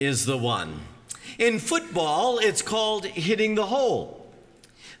is the one. In football, it's called hitting the hole.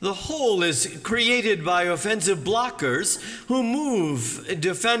 The hole is created by offensive blockers who move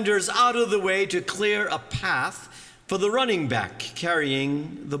defenders out of the way to clear a path for the running back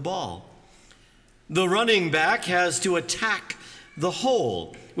carrying the ball. The running back has to attack the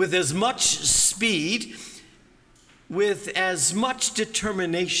hole with as much speed, with as much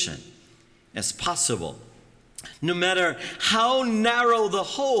determination as possible. No matter how narrow the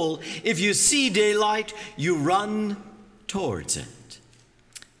hole, if you see daylight, you run towards it.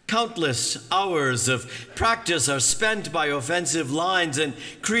 Countless hours of practice are spent by offensive lines in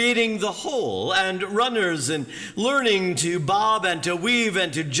creating the hole, and runners in learning to bob and to weave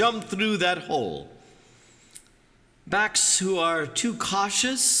and to jump through that hole. Backs who are too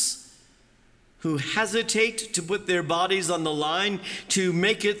cautious, who hesitate to put their bodies on the line to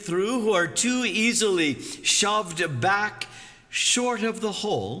make it through, who are too easily shoved back short of the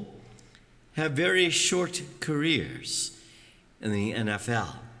hole, have very short careers in the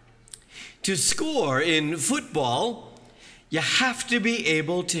NFL. To score in football, you have to be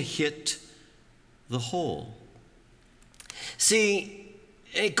able to hit the hole. See,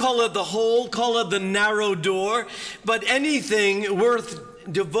 call it the hole, call it the narrow door, but anything worth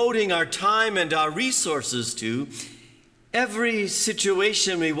devoting our time and our resources to, every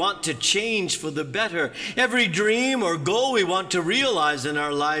situation we want to change for the better, every dream or goal we want to realize in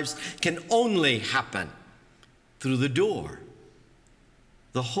our lives can only happen through the door,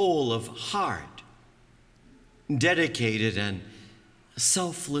 the hole of hard, dedicated, and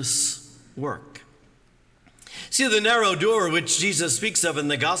selfless work. See, the narrow door which Jesus speaks of in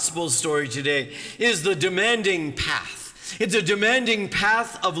the gospel story today is the demanding path. It's a demanding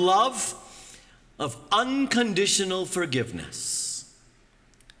path of love, of unconditional forgiveness,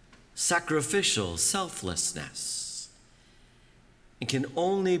 sacrificial selflessness. It can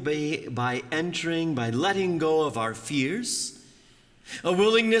only be by letting go of our fears, a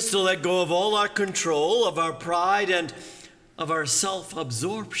willingness to let go of all our control, of our pride, and of our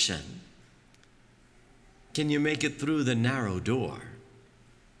self-absorption. Can you make it through the narrow door?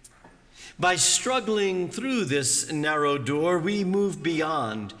 By struggling through this narrow door, we move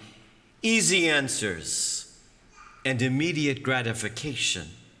beyond easy answers and immediate gratification.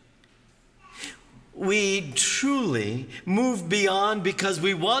 We truly move beyond because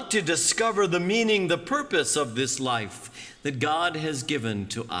we want to discover the meaning, the purpose of this life that God has given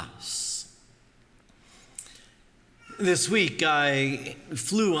to us. This week, I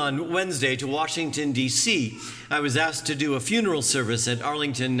flew on Wednesday to Washington, D.C. I was asked to do a funeral service at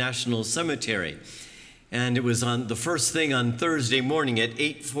Arlington National Cemetery. And it was on the first thing on Thursday morning at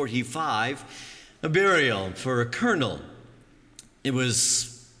 8:45, a burial for a colonel. It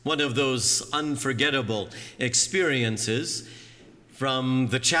was one of those unforgettable experiences, from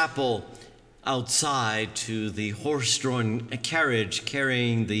the chapel outside to the horse-drawn carriage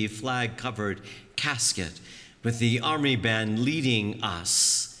carrying the flag-covered casket, with the army band leading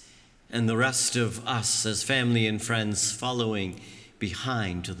us and the rest of us as family and friends following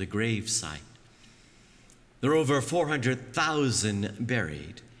behind to the gravesite. There are over 400,000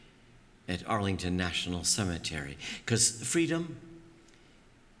 buried at Arlington National Cemetery, because freedom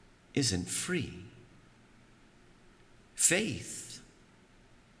isn't free. Faith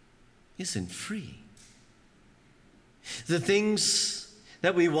isn't free. The things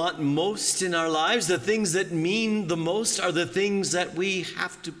that we want most in our lives, the things that mean the most, are the things that we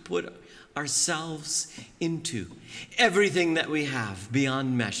have to put ourselves into. Everything that we have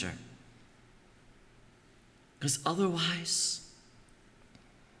beyond measure. Because otherwise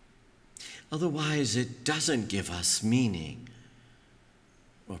it doesn't give us meaning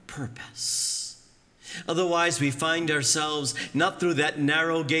or purpose. Otherwise we find ourselves not through that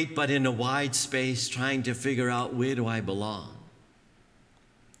narrow gate, but in a wide space, trying to figure out, where do I belong?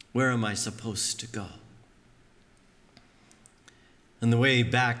 Where am I supposed to go? On the way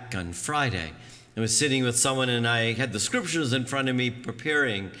back on Friday, I was sitting with someone and I had the scriptures in front of me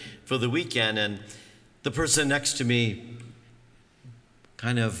preparing for the weekend, and the person next to me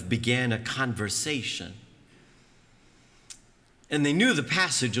kind of began a conversation. And they knew the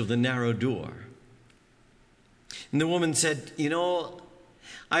passage of the narrow door. And the woman said,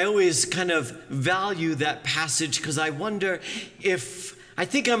 I always kind of value that passage because I wonder I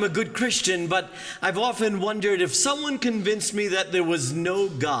think I'm a good Christian, but I've often wondered if someone convinced me that there was no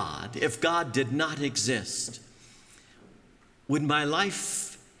God, if God did not exist, would my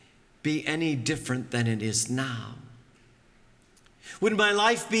life be any different than it is now? Would my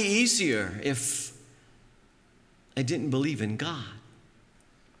life be easier if I didn't believe in God?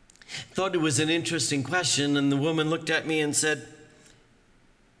 I thought it was an interesting question, and the woman looked at me and said,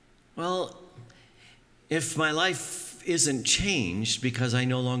 well, if my life isn't changed because I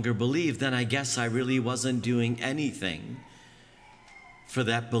no longer believe, then I guess I really wasn't doing anything for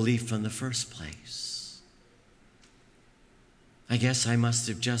that belief in the first place. I guess I must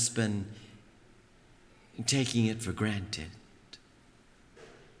have just been taking it for granted.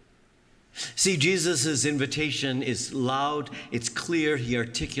 See, Jesus' invitation is loud, it's clear, he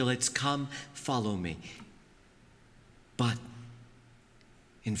articulates, come, follow me. But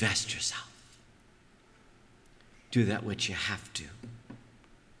invest yourself. Do that which you have to.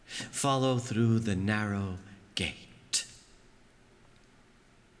 Follow through the narrow gate.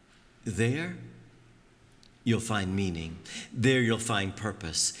 There, you'll find meaning. There, you'll find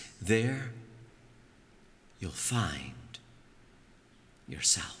purpose. There, you'll find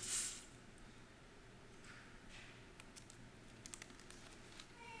yourself.